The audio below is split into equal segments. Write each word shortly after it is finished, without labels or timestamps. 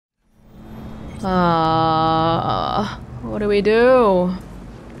What do we do?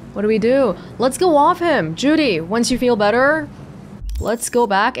 What do we do? Let's go off him. Judy, once you feel better, let's go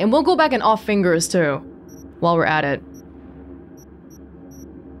back. And we'll go back and off fingers too, while we're at it.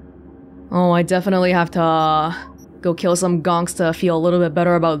 Oh, I definitely have to go kill some gonks to feel a little bit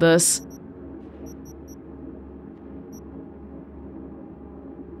better about this.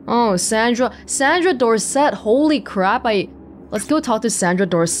 Oh, Sandra Dorsett, holy crap, let's go talk to Sandra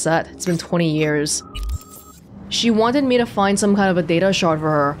Dorsett. It's been 20 years. She wanted me to find some kind of a data shard for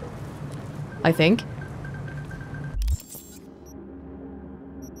her, I think.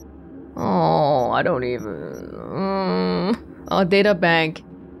 Oh, I don't even... Oh, data bank.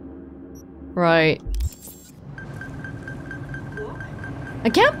 Right. I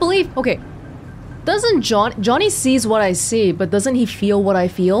can't believe... Okay. Doesn't Johnny sees what I see, but doesn't he feel what I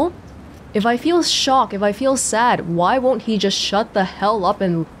feel? If I feel shock, if I feel sad, why won't he just shut the hell up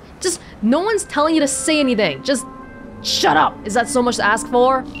and... Just, no one's telling you to say anything. Just shut up. Is that so much to ask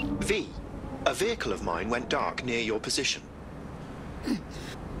for? V, a vehicle of mine went dark near your position.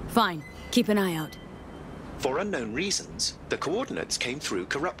 Fine. Keep an eye out. For unknown reasons, the coordinates came through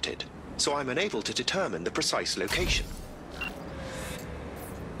corrupted, so I'm unable to determine the precise location.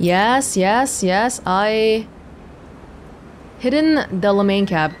 Yes, I... Hidden Delamain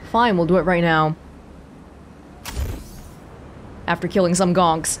cab. Fine, we'll do it right now. After killing some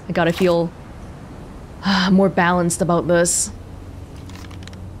gonks, I gotta feel more balanced about this.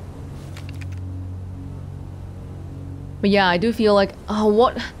 But yeah, I do feel like... Oh,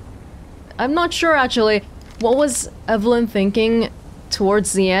 what... I'm not sure, actually. What was Evelyn thinking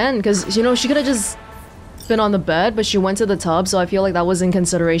towards the end? Because, you know, she could have just been on the bed, but she went to the tub, so I feel like that was in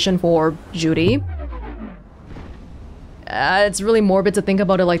consideration for Judy. It's really morbid to think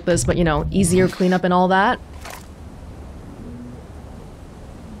about it like this, but, you know, easier cleanup and all that.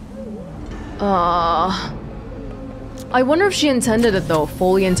 I wonder if she intended it, though.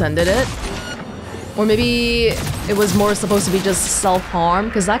 Fully intended it. Or maybe it was more supposed to be just self-harm,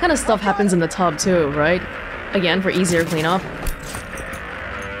 because that kind of stuff happens in the tub too, right? Again, for easier cleanup.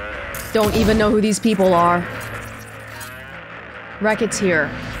 Don't even know who these people are. Racketeer.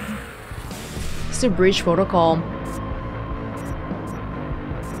 It's to breach protocol.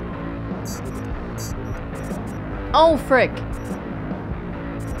 Oh, frick.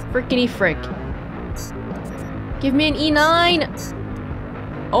 Frickety frick. Give me an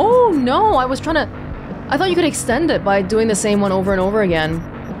E9! Oh no, I was trying to... I thought you could extend it by doing the same one over and over again.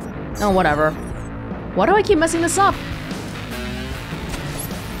 Oh, whatever. Why do I keep messing this up?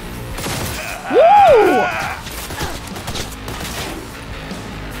 Woo!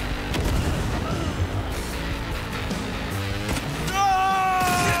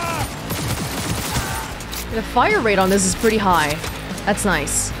 The fire rate on this is pretty high. That's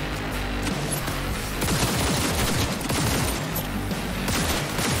nice.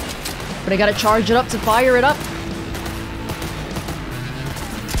 But I gotta charge it up to fire it up.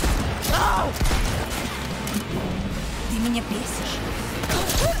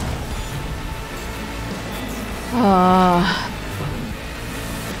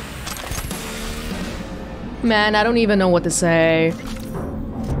 Man, I don't even know what to say.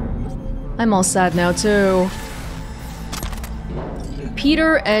 I'm all sad now too.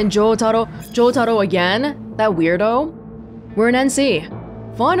 Peter and Jotaro again? That weirdo? We're in NC.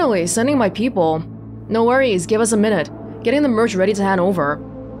 Finally, sending my people. No worries, give us a minute. Getting the merch ready to hand over.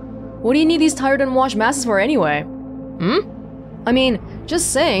 What do you need these tired and washed masses for anyway? I mean,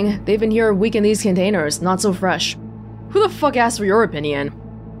 just saying, they've been here a week in these containers, not so fresh. Who the fuck asked for your opinion?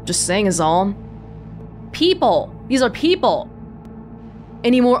 Just saying is all. People! These are people!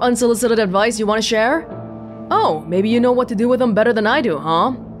 Any more unsolicited advice you want to share? Oh, maybe you know what to do with them better than I do,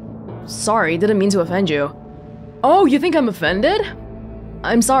 huh? Sorry, didn't mean to offend you. Oh, you think I'm offended?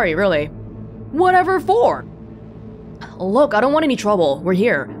 I'm sorry, really. Whatever for? Look, I don't want any trouble. We're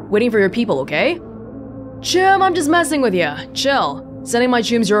here, waiting for your people, okay? Chim, I'm just messing with ya. Chill. Sending my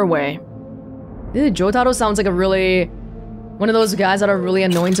chums your way. Dude, Jotaro sounds like a really... one of those guys that are really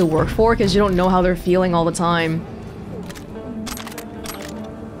annoying to work for because you don't know how they're feeling all the time.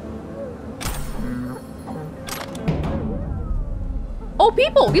 Oh,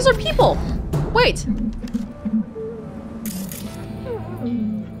 people! These are people! Wait!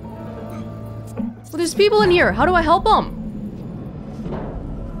 Well, there's people in here. How do I help them?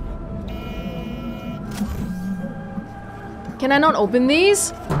 Can I not open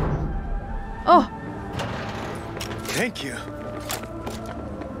these? Oh. Thank you.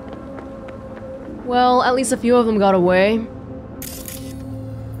 Well, at least a few of them got away.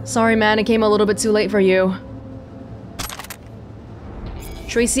 Sorry, man. It came a little bit too late for you.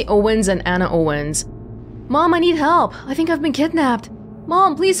 Tracy Owens and Anna Owens. Mom, I need help. I think I've been kidnapped.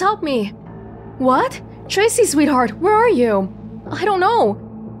 Mom, please help me. What? Tracy, sweetheart, where are you? I don't know.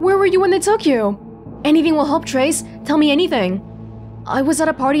 Where were you when they took you? Anything will help, Trace. Tell me anything. I was at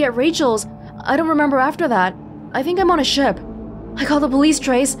a party at Rachel's. I don't remember after that. I think I'm on a ship. I called the police,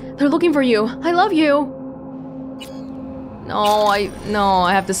 Trace. They're looking for you. I love you. No,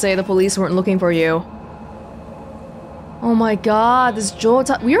 I have to say the police weren't looking for you. Oh my god, this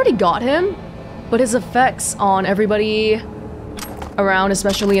Jotaro— we already got him? But his effects on everybody around,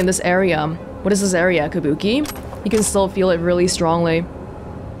 especially in this area. What is this area, Kabuki? You can still feel it really strongly.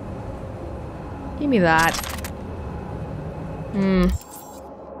 Give me that.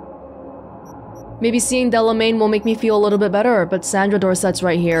 Maybe seeing Delamain will make me feel a little bit better, but Sandra Dorsett's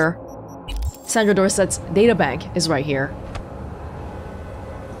right here. Sandra Dorsett's databank is right here.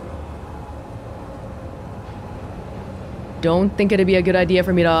 Don't think it'd be a good idea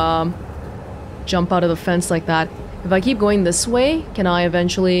for me to jump out of the fence like that. If I keep going this way, can I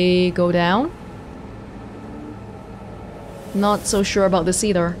eventually go down? Not so sure about this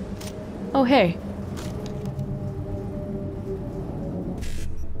either. Oh, hey.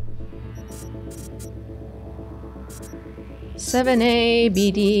 (7A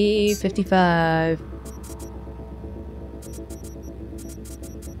BD 55).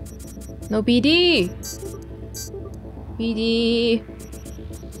 No BD! BD.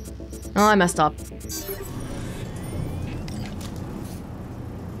 Oh, I messed up.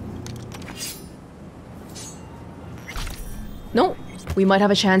 No, we might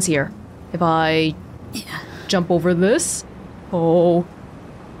have a chance here. If I jump over this. Oh.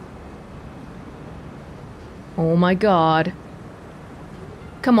 Oh my god.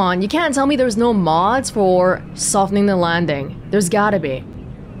 Come on, you can't tell me there's no mods for softening the landing. There's gotta be.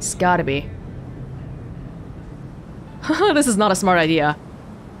 It's gotta be. This is not a smart idea.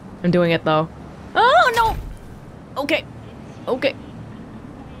 I'm doing it though. Oh no! Okay. Okay.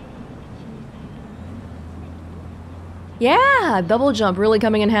 Yeah, double jump really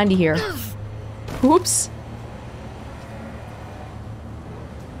coming in handy here. Oops.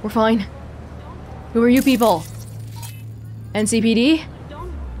 We're fine. Who are you people? NCPD?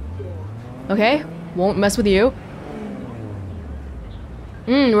 Okay, won't mess with you.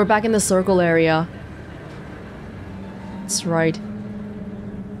 We're back in the circle area. That's right.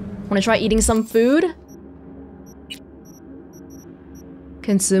 Wanna try eating some food?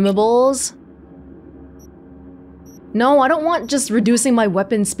 Consumables? No, I don't want just reducing my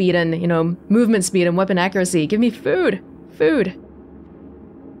weapon speed and, you know, movement speed and weapon accuracy. Give me food. Food.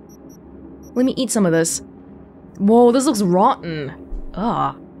 Let me eat some of this. Whoa, this looks rotten.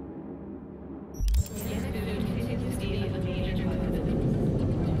 Ah.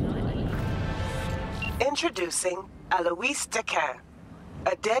 Introducing Alois Dequin,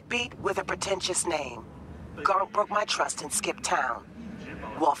 a deadbeat with a pretentious name. Gonk broke my trust and skipped town.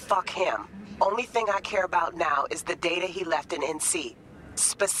 Well, fuck him. Only thing I care about now is the data he left in NC.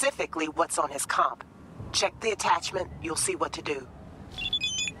 Specifically, what's on his comp. Check the attachment, you'll see what to do.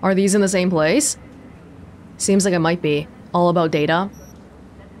 Are these in the same place? Seems like it might be. All about data.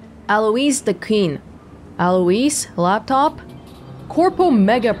 Alois Dequin. Alois? Laptop? Corpo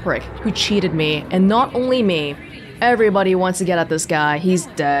mega prick who cheated me, and not only me. Everybody wants to get at this guy. He's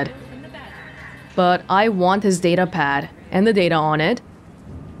dead. But I want his data pad and the data on it.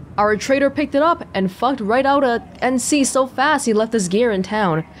 Our trader picked it up and fucked right out at NC so fast he left his gear in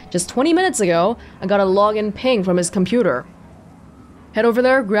town. Just 20 minutes ago, I got a login ping from his computer. Head over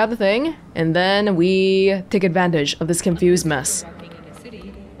there, grab the thing, and then we take advantage of this confused mess.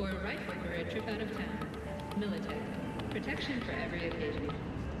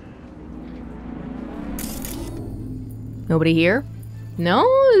 Nobody here? No?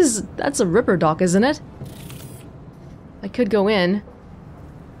 That's a Ripper dock, isn't it? I could go in.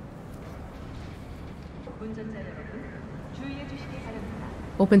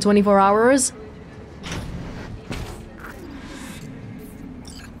 Open 24 hours?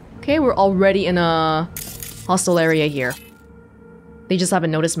 Okay, we're already in a hostile area here. They just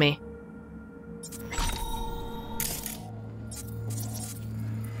haven't noticed me.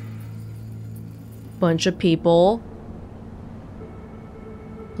 Bunch of people.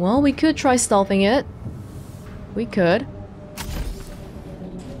 Well, we could try stealthing it. We could.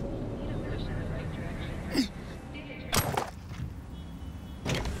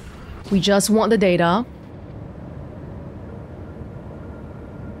 We just want the data.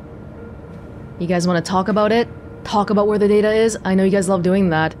 You guys want to talk about it? Talk about where the data is? I know you guys love doing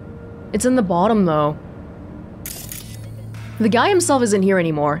that. It's in the bottom, though. The guy himself isn't here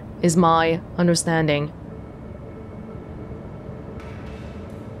anymore, is my understanding.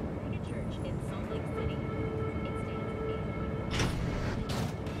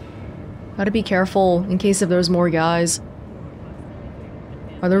 Gotta be careful in case if there's more guys.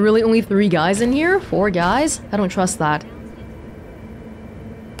 Are there really only 3 guys in here? 4 guys? I don't trust that.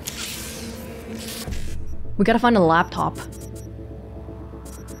 We gotta find a laptop.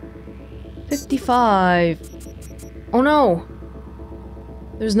 55. Oh no!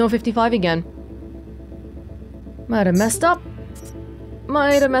 There's no 55 again. Might have messed up.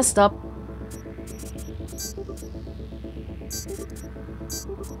 Might have messed up.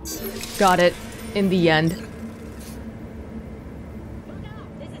 Got it. In the end.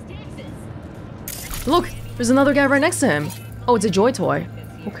 Look! There's another guy right next to him. Oh, it's a Joy toy.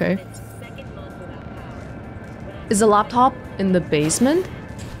 Okay. Is the laptop in the basement?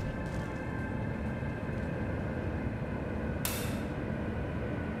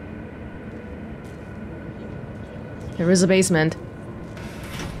 There is a basement.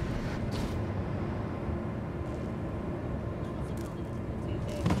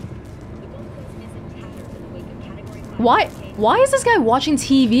 Why is this guy watching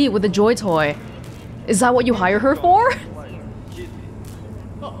TV with a Joy toy? Is that what you hire her for?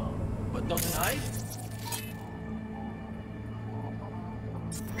 But not I?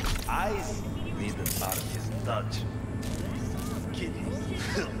 Eyes need an artist's touch. Kitties.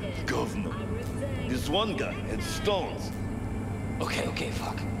 Governor. This one guy had stones. Okay,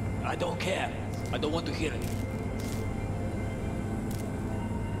 fuck. I don't care. I don't want to hear it.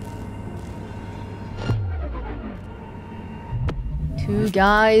 Two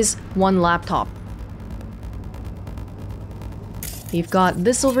guys, one laptop. We've got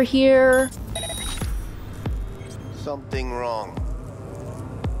this over here. Something wrong.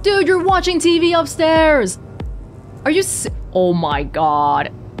 Dude, you're watching TV upstairs! Are you oh my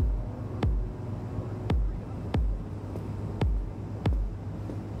god.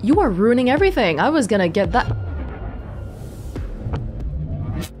 You are ruining everything. I was gonna get that.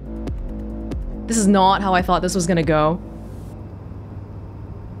 This is not how I thought this was gonna go.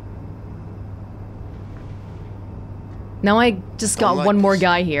 Now I just got one more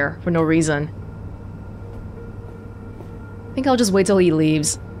guy here for no reason. I think I'll just wait till he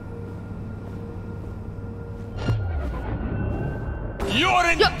leaves. You're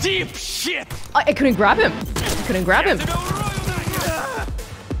in deep shit! I couldn't grab him. I couldn't grab him.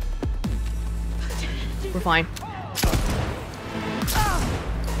 We're fine.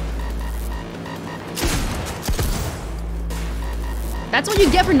 That's what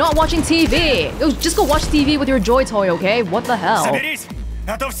you get for not watching TV! Yo, just go watch TV with your Joy toy, okay? What the hell? Соберись,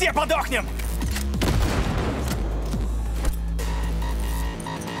 а то все подохнем!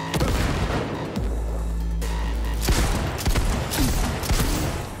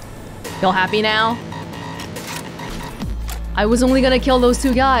 Feel happy now? I was only gonna kill those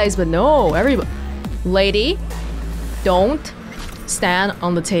 2 guys, but no, everybody. Lady, don't stand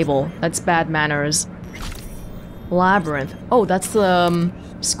on the table. That's bad manners. Labyrinth. Oh, that's the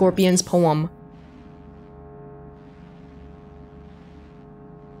Scorpion's poem.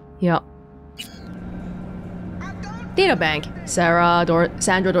 Yep. Databank.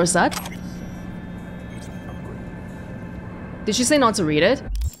 Sandra Dorsett. Did she say not to read it?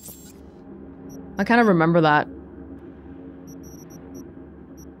 I kind of remember that.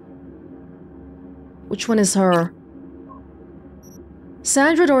 Which one is her?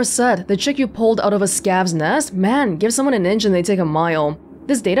 Sandra Dorsett, the chick you pulled out of a scav's nest? Man, give someone an inch and they take a mile.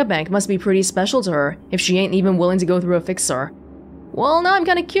 This databank must be pretty special to her, if she ain't even willing to go through a fixer. Well, now I'm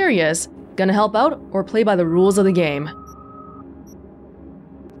kinda curious. Gonna help out, or play by the rules of the game?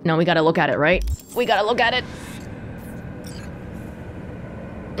 No, we gotta look at it, right? We gotta look at it!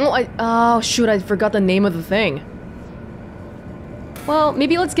 Oh, shoot, I forgot the name of the thing. Well,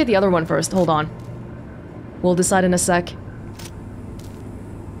 maybe let's get the other one first, hold on. We'll decide in a sec.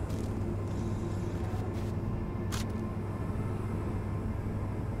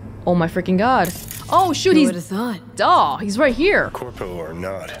 Oh my freaking god. Oh shoot, Who would have thought? Oh, he's right here. Corpo or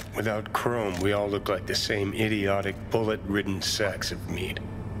not, without Chrome, we all look like the same idiotic, bullet-ridden sacks of meat.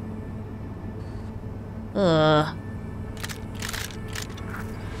 Not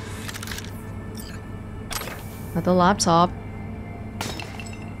the laptop.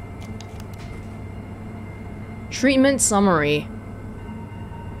 Treatment summary.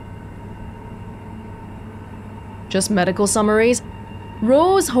 Just medical summaries.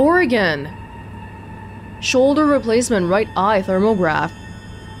 Rose Horrigan. Shoulder replacement, right eye thermograph.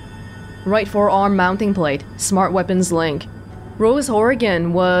 Right forearm mounting plate, smart weapons link. Rose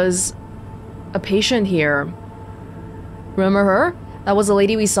Horrigan was a patient here. Remember her? That was a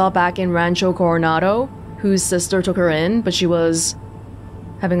lady we saw back in Rancho Coronado, whose sister took her in, but she was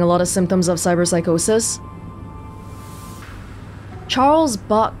having a lot of symptoms of cyberpsychosis. Charles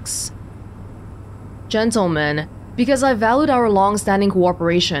Bucks. Gentlemen, because I valued our long-standing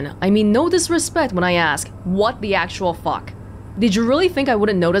cooperation, I mean no disrespect when I ask, what the actual fuck? Did you really think I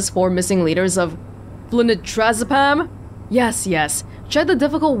wouldn't notice 4 missing liters of flunitrazepam? Yes, check the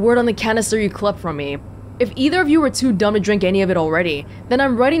difficult word on the canister you clipped from me. If either of you were too dumb to drink any of it already, then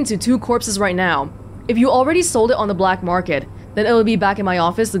I'm writing to 2 corpses right now. If you already sold it on the black market, then it'll be back in my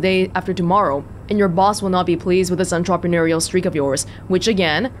office the day after tomorrow, and your boss will not be pleased with this entrepreneurial streak of yours, which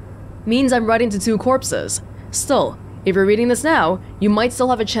again, means I'm writing to 2 corpses. Still, if you're reading this now, you might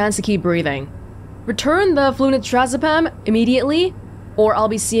still have a chance to keep breathing. Return the flunitrazepam immediately, or I'll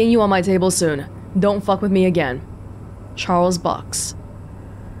be seeing you on my table soon. Don't fuck with me again. Charles Bucks.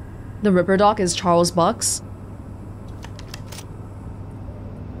 The Ripper Doc is Charles Bucks.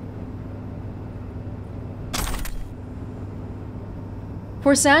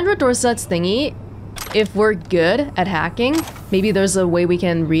 For Sandra Dorsett's thingy, if we're good at hacking, maybe there's a way we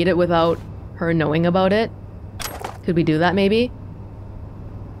can read it without her knowing about it. Could we do that maybe?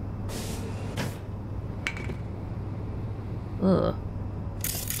 Ugh.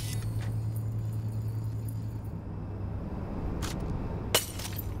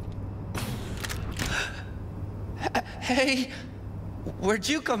 Hey, where'd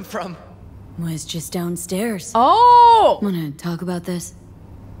you come from? Was just downstairs. Oh! Wanna talk about this?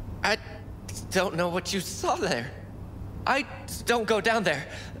 I don't know what you saw there. I don't go down there.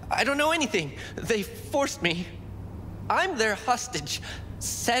 I don't know anything. They forced me. I'm their hostage.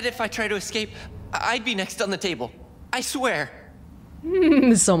 Said if I try to escape, I'd be next on the table. I swear.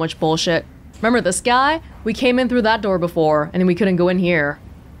 So much bullshit. Remember this guy? We came in through that door before, and then we couldn't go in here.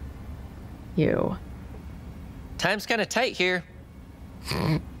 You. Time's kinda tight here.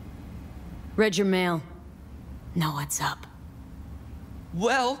 Read your mail. Know what's up.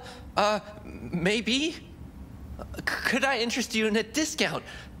 Well, maybe? Could I interest you in a discount?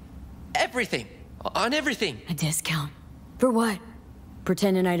 Everything. On everything. A discount? For what?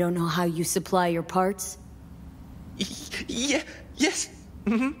 Pretending I don't know how you supply your parts? Yeah, yes.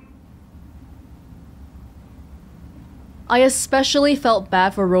 Mm-hmm. I especially felt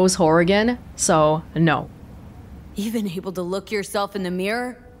bad for Rose Horrigan, so no. Even able to look yourself in the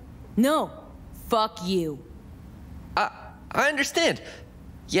mirror? No. Fuck you. I understand.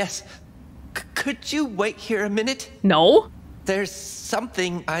 Yes. Could you wait here a minute? No? There's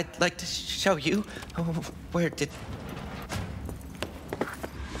something I'd like to show you. Oh, where did...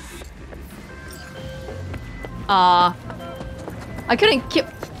 I couldn't keep...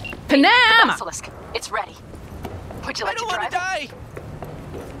 Panam! Basilisk, it's ready. Would you like to drive? I don't want to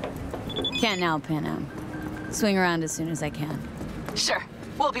die! Can't now, Panam. Swing around as soon as I can. Sure,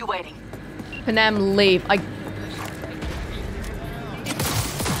 we'll be waiting. Panam, leave.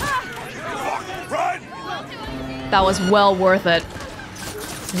 Run! That was well worth it.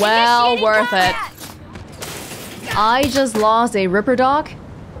 Well worth it. I just lost a Ripper Doc,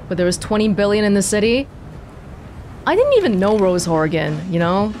 but there was 20 billion in the city. I didn't even know Rose Horrigan, you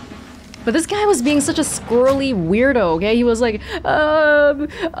know? But this guy was being such a squirrely weirdo, okay? He was like,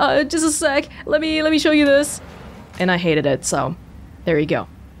 just a sec, let me show you this. And I hated it, so there you go.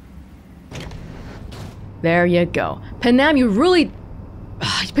 There you go. Panam, you really...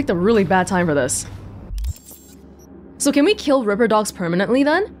 you picked a really bad time for this. So can we kill Ripper Dogs permanently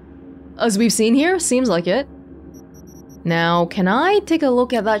then? As we've seen here, seems like it. Now, can I take a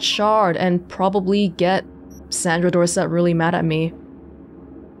look at that shard and probably get Sandra Dorsett really mad at me?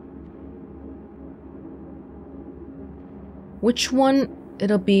 Which one?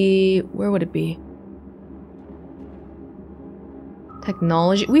 It'll be... where would it be?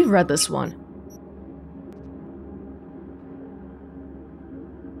 Technology. We've read this one.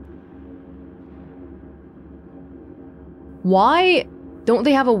 Why don't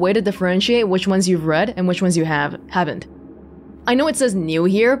they have a way to differentiate which ones you've read and which ones you haven't? I know it says new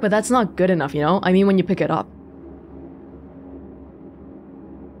here, but that's not good enough, you know? I mean when you pick it up.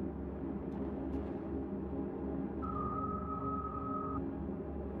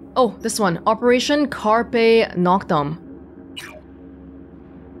 Oh, this one. Operation Carpe Noctem.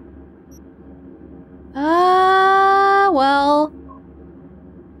 Well...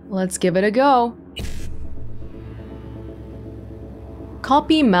 let's give it a go.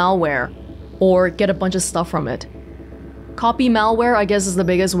 Copy malware, or get a bunch of stuff from it. Copy malware, I guess, is the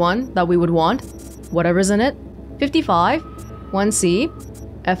biggest one that we would want. Whatever's in it. 55, 1C,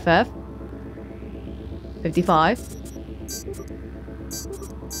 FF, 55.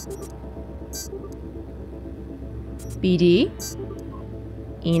 BD,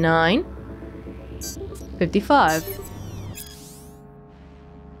 E9, 55.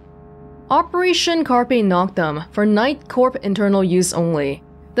 Operation Carpe Noctem for Night Corp internal use only.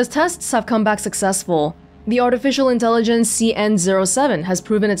 The tests have come back successful. The artificial intelligence CN07 has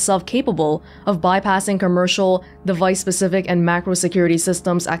proven itself capable of bypassing commercial, device-specific, and macro-security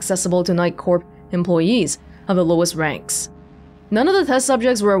systems accessible to Night Corp employees of the lowest ranks. None of the test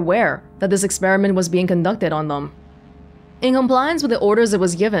subjects were aware that this experiment was being conducted on them. In compliance with the orders it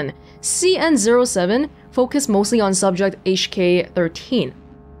was given, CN07 focused mostly on subject HK13,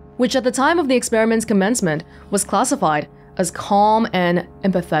 which at the time of the experiment's commencement was classified as calm and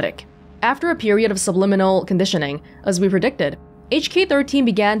empathetic. After a period of subliminal conditioning, as we predicted, HK13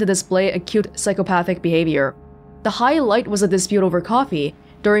 began to display acute psychopathic behavior. The highlight was a dispute over coffee,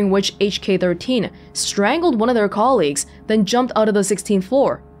 during which HK13 strangled one of their colleagues, then jumped out of the 16th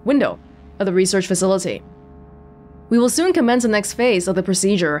floor window of the research facility. We will soon commence the next phase of the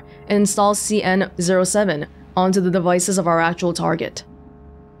procedure and install CN07 onto the devices of our actual target.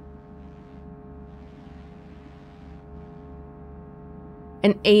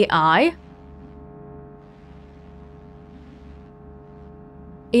 An AI?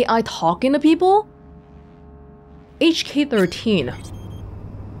 AI talking to people? HK13.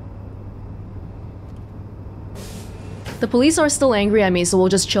 The police are still angry at me, so we'll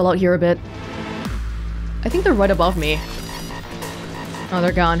just chill out here a bit. I think they're right above me. Oh,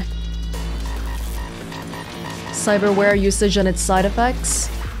 they're gone. Cyberware usage and its side effects.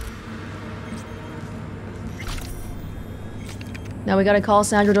 Now we gotta call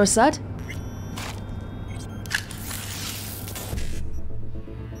Sandra Dorsett.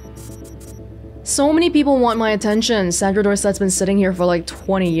 So many people want my attention. Sandra Dorsett's been sitting here for like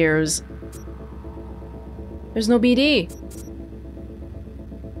 20 years. There's no BD.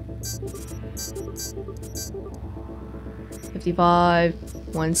 $55,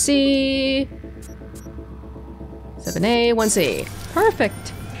 1C, 7A, 1C.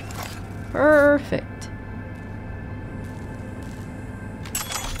 Perfect. Perfect.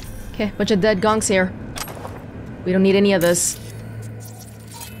 Okay, bunch of dead gonks here. We don't need any of this.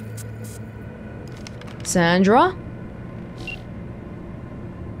 Sandra?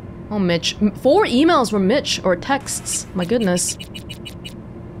 Oh, Mitch. 4 emails from Mitch, or texts. My goodness.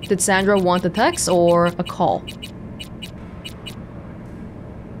 Did Sandra want a text or a call?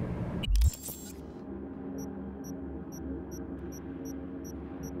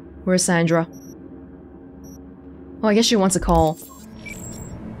 Where's Sandra? Oh, I guess she wants a call.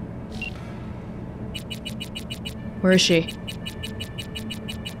 Where is she?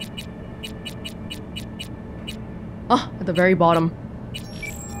 Oh, at the very bottom.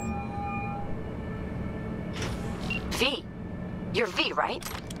 V. You're V, right?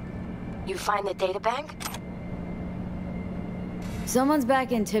 You find the databank? Someone's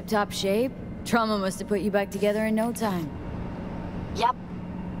back in tip-top shape. Trauma must have put you back together in no time. Yep.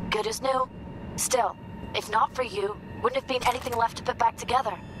 Good as new. Still, if not for you, wouldn't have been anything left to put back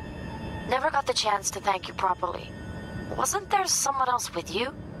together. Never got the chance to thank you properly. Wasn't there someone else with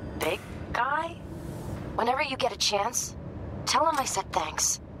you? Big guy? Whenever you get a chance, tell him I said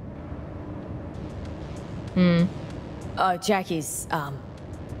thanks. Jackie's,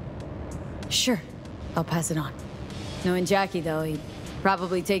 Sure, I'll pass it on. Knowing Jackie, though, he'd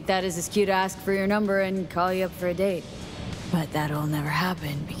probably take that as his cue to ask for your number and call you up for a date. But that'll never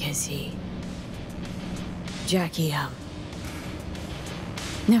happen because Jackie,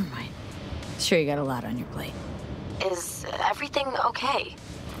 never mind. Sure, you got a lot on your plate. Is everything okay?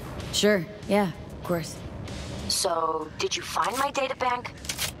 Sure, yeah, of course. So, did you find my databank?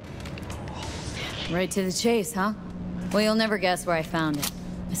 Right to the chase, huh? Well, you'll never guess where I found it.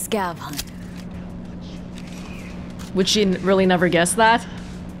 A scav hunt. Would she really never guess that?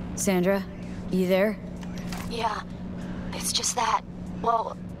 Sandra, you there? Yeah, it's just that.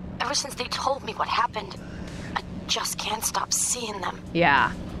 Well, ever since they told me what happened, I just can't stop seeing them.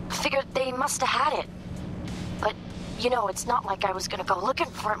 Yeah. Figured they must have had it. But, you know, it's not like I was gonna go looking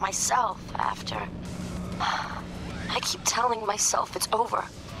for it myself after. I keep telling myself it's over.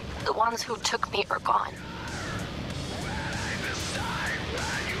 The ones who took me are gone.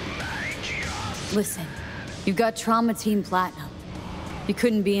 Listen, you've got Trauma Team Platinum. You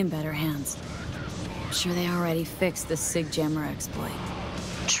couldn't be in better hands. I'm sure they already fixed the Sig Jammer exploit.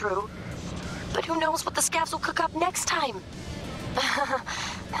 True. But who knows what the scavs will cook up next time?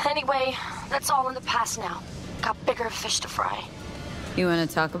 Anyway, that's all in the past now. Got bigger fish to fry. You want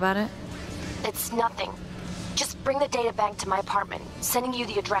to talk about it? It's nothing. Just bring the databank to my apartment. Sending you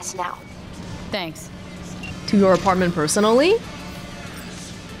the address now. Thanks. To your apartment personally?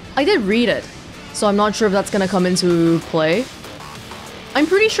 I did read it, so I'm not sure if that's gonna come into play. I'm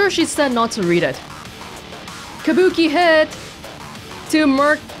pretty sure she said not to read it. Kabuki hit! To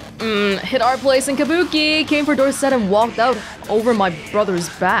hit our place in Kabuki, came for Dorsett and walked out over my brother's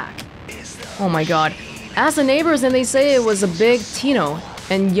back. Oh my god. Asked the neighbors and they say it was a big Tino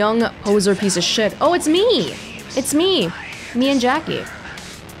and young poser piece of shit. Oh, it's me! It's me! Me and Jackie.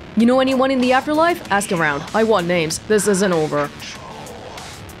 You know anyone in the afterlife? Ask around. I want names. This isn't over.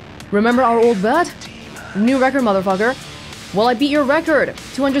 Remember our old bet? New record, motherfucker. Well, I beat your record.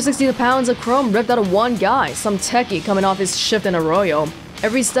 260 pounds of chrome ripped out of one guy. Some techie coming off his shift in Arroyo.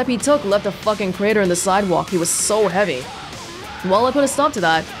 Every step he took left a fucking crater in the sidewalk. He was so heavy. Well, I put a stop to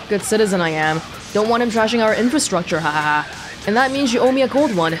that. Good citizen I am. Don't want him trashing our infrastructure, haha. And that means you owe me a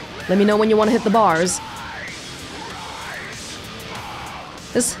cold one. Let me know when you want to hit the bars.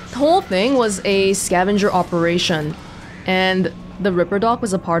 This whole thing was a scavenger operation. And the Ripper Dog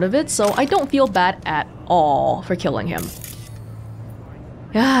was a part of it, so I don't feel bad at all for killing him.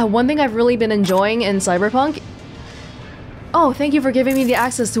 Yeah, one thing I've really been enjoying in Cyberpunk... Oh, thank you for giving me the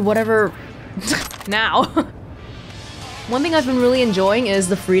access to whatever... now. One thing I've been really enjoying is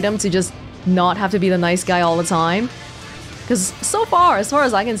the freedom to just not have to be the nice guy all the time. Because so far, as far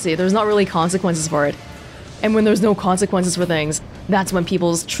as I can see, there's not really consequences for it. And when there's no consequences for things, that's when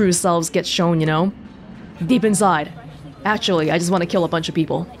people's true selves get shown, you know? Deep inside. Actually, I just want to kill a bunch of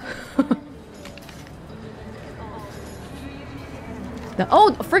people.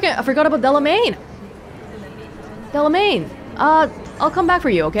 Oh, friggin', I forgot about Delamain! Delamain! I'll come back for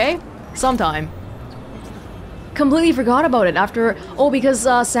you, okay? Sometime. Completely forgot about it after... Oh, because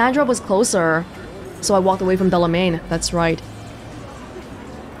Sandra was closer. So I walked away from Delamain, that's right.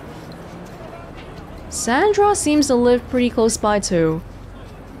 Sandra seems to live pretty close by too.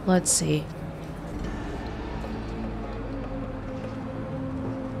 Let's see.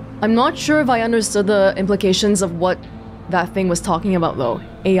 I'm not sure if I understood the implications of what that thing was talking about though.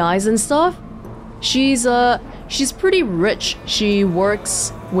 AIs and stuff? She's pretty rich. She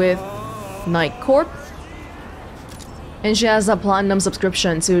works with Corp. And she has a platinum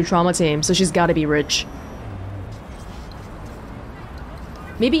subscription to Trauma Team, so she's gotta be rich.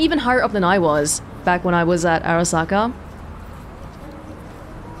 Maybe even higher up than I was, back when I was at Arasaka.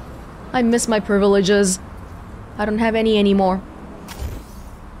 I miss my privileges. I don't have any anymore.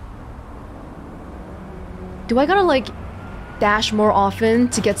 Do I gotta, like, dash more often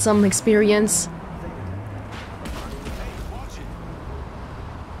to get some experience?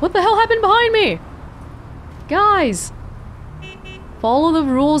 What the hell happened behind me? Guys! Follow the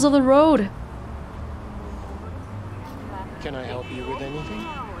rules of the road. Can I help you with anything?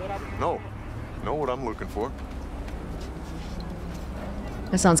 No. Know what I'm looking for.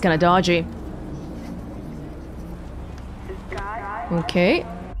 That sounds kind of dodgy. Okay.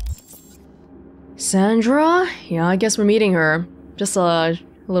 Sandra? Yeah, I guess we're meeting her. Just a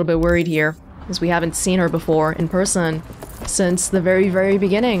little bit worried here, as we haven't seen her before in person since the very, very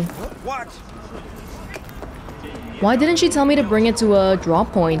beginning. What? Why didn't she tell me to bring it to a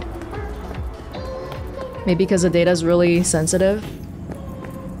drop point? Maybe because the data's really sensitive?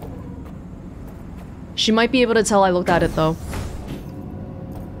 She might be able to tell I looked at it though.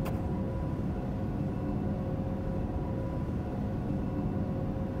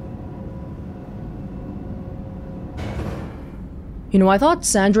 You know, I thought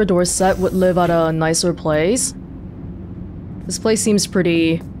Sandra Dorsett would live at a nicer place. This place seems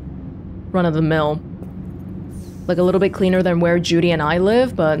pretty run-of-the-mill. Like a little bit cleaner than where Judy and I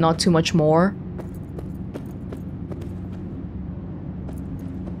live, but not too much more.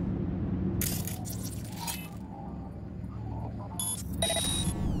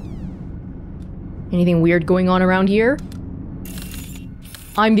 Anything weird going on around here?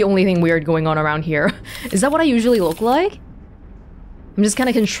 I'm the only thing weird going on around here. Is that what I usually look like? I'm just kind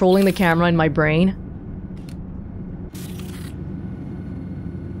of controlling the camera in my brain.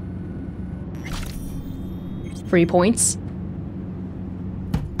 Free points.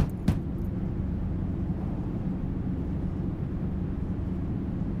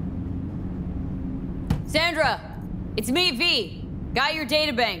 Sandra! It's me, V. Got your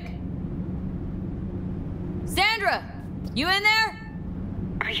databank. Sandra! You in there?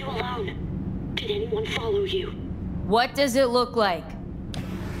 Are you alone? Did anyone follow you? What does it look like?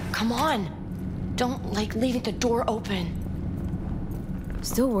 Come on. Don't like leaving the door open.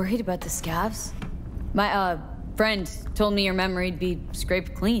 Still worried about the scavs? My, friend told me your memory'd be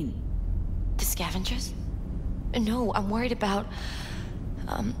scraped clean. The scavengers? No, I'm worried about...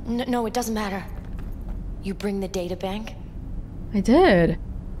 no, it doesn't matter. You bring the data bank? I did.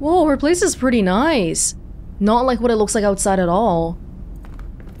 Whoa, her place is pretty nice. Not like what it looks like outside at all.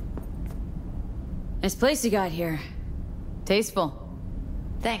 Nice place you got here. Tasteful.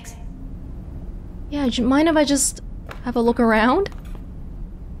 Thanks. Yeah, do you mind if I just have a look around?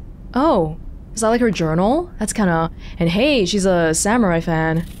 Oh, is that like her journal? That's kinda... And hey, she's a samurai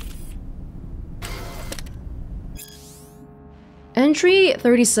fan. Entry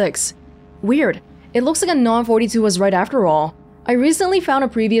 36. Weird. It looks like a non-42 was right after all. I recently found a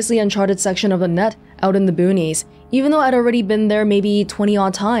previously uncharted section of the net out in the boonies, even though I'd already been there maybe 20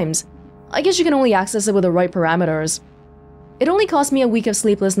 odd times. I guess you can only access it with the right parameters. It only cost me a week of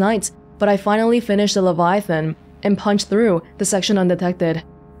sleepless nights, but I finally finished the Leviathan and punched through the section undetected.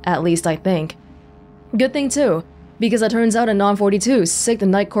 At least I think. Good thing too, because it turns out a non-42 sicked the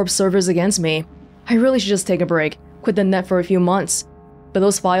Night Corp servers against me. I really should just take a break, quit the net for a few months. But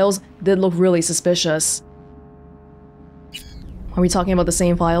those files did look really suspicious. Are we talking about the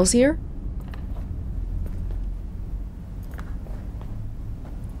same files here?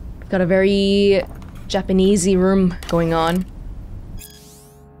 Got a very Japanesey room going on.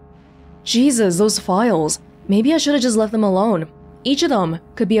 Jesus, those files. Maybe I should have just left them alone. Each of them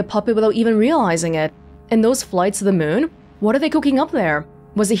could be a puppet without even realizing it. And those flights to the moon? What are they cooking up there?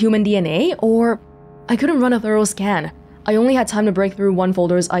 Was it human DNA? Or... I couldn't run a thorough scan. I only had time to break through one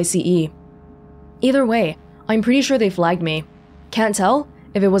folder's ICE. Either way, I'm pretty sure they flagged me. Can't tell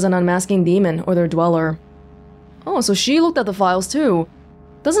if it was an unmasking demon or their dweller. Oh, so she looked at the files too.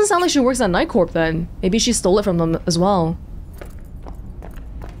 Doesn't sound like she works at Night Corp then. Maybe she stole it from them as well.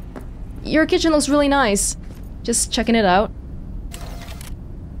 Your kitchen looks really nice. Just checking it out.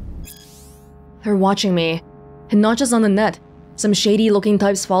 They're watching me. And not just on the net. Some shady-looking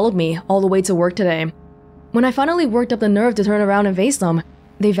types followed me all the way to work today. When I finally worked up the nerve to turn around and face them,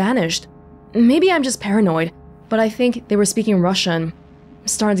 they vanished. Maybe I'm just paranoid, but I think they were speaking Russian. I'm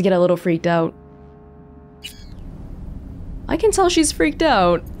starting to get a little freaked out. I can tell she's freaked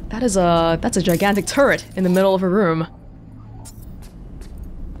out. That's a gigantic turret in the middle of her room.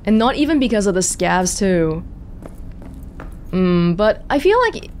 And not even because of the scavs too. But I feel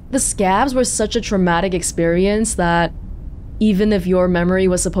like the scavs were such a traumatic experience that even if your memory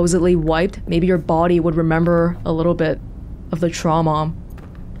was supposedly wiped, maybe your body would remember a little bit of the trauma.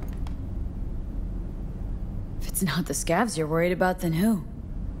 If it's not the scavs you're worried about, then who?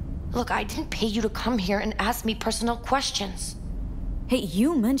 Look, I didn't pay you to come here and ask me personal questions. Hey,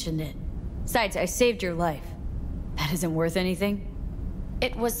 you mentioned it. Besides, I saved your life. That isn't worth anything?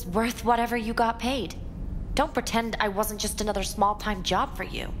 It was worth whatever you got paid. Don't pretend I wasn't just another small-time job for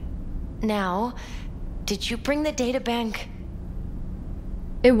you. Now, did you bring the databank?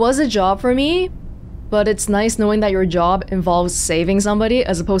 It was a job for me, but it's nice knowing that your job involves saving somebody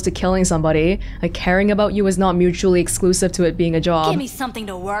as opposed to killing somebody. Like, caring about you is not mutually exclusive to it being a job. Give me something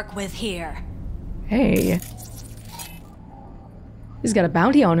to work with here. Hey. She's got a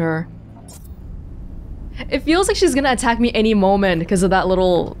bounty on her. It feels like she's gonna attack me any moment because of that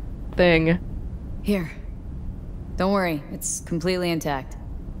little thing. Here. Don't worry, it's completely intact.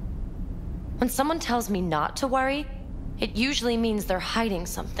 When someone tells me not to worry, it usually means they're hiding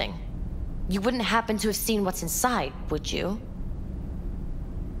something. You wouldn't happen to have seen what's inside, would you?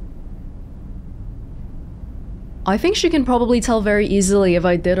 I think she can probably tell very easily if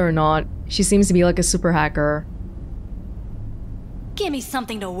I did or not. She seems to be like a super hacker. Give me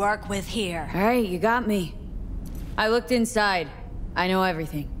something to work with here. Alright, you got me. I looked inside. I know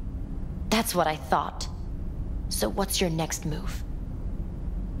everything. That's what I thought. So what's your next move?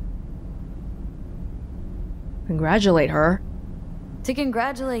 Congratulate her. To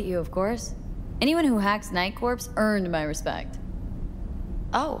congratulate you, of course. Anyone who hacks Night Corps earned my respect.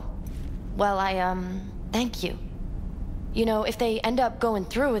 Oh. Well, thank you. You know, if they end up going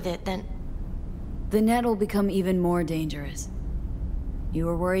through with it, then... The net will become even more dangerous. You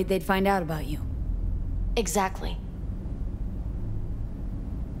were worried they'd find out about you. Exactly.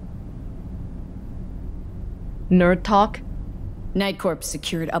 Nerd talk? Night Corps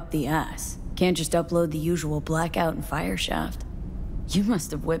secured up the ass. Can't just upload the usual blackout and fire shaft. You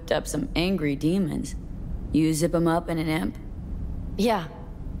must have whipped up some angry demons. You zip them up in an imp? Yeah.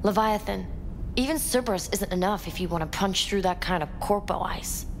 Leviathan. Even Cerberus isn't enough if you want to punch through that kind of Corpo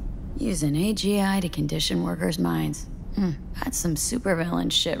ice. Use an AGI to condition workers' minds. That's some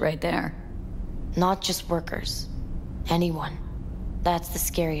supervillain shit right there. Not just workers. Anyone. That's the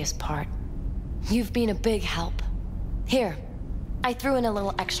scariest part. You've been a big help. Here, I threw in a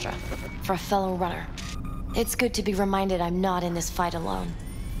little extra for a fellow runner. It's good to be reminded I'm not in this fight alone.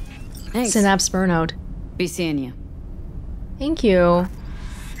 Thanks. Synapse burnout. Be seeing you. Thank you.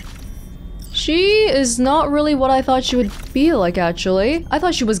 She is not really what I thought she would be like, actually. I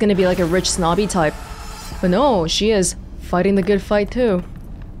thought she was gonna be like a rich, snobby type. But no, she is fighting the good fight too.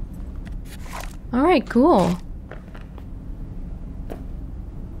 Alright, cool.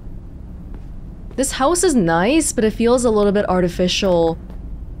 This house is nice, but it feels a little bit artificial.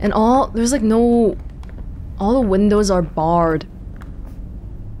 And there's like no... All the windows are barred.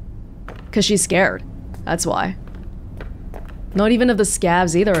 Because she's scared. That's why. Not even of the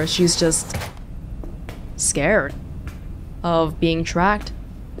scavs either, she's just... scared. Of being tracked.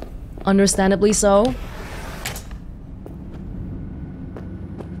 Understandably so.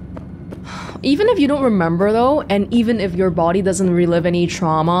 Even if you don't remember though, and even if your body doesn't relive any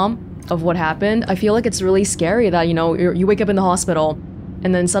trauma of what happened, I feel like it's really scary that, you know, you wake up in the hospital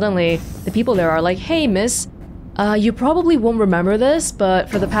and then suddenly the people there are like, hey miss, you probably won't remember this, but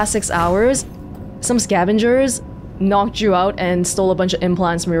for the past 6 hours, some scavengers knocked you out and stole a bunch of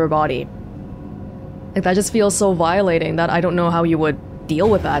implants from your body. Like, that just feels so violating that I don't know how you would deal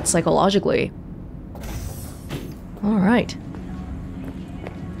with that psychologically. Alright.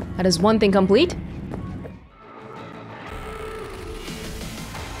 That is one thing complete.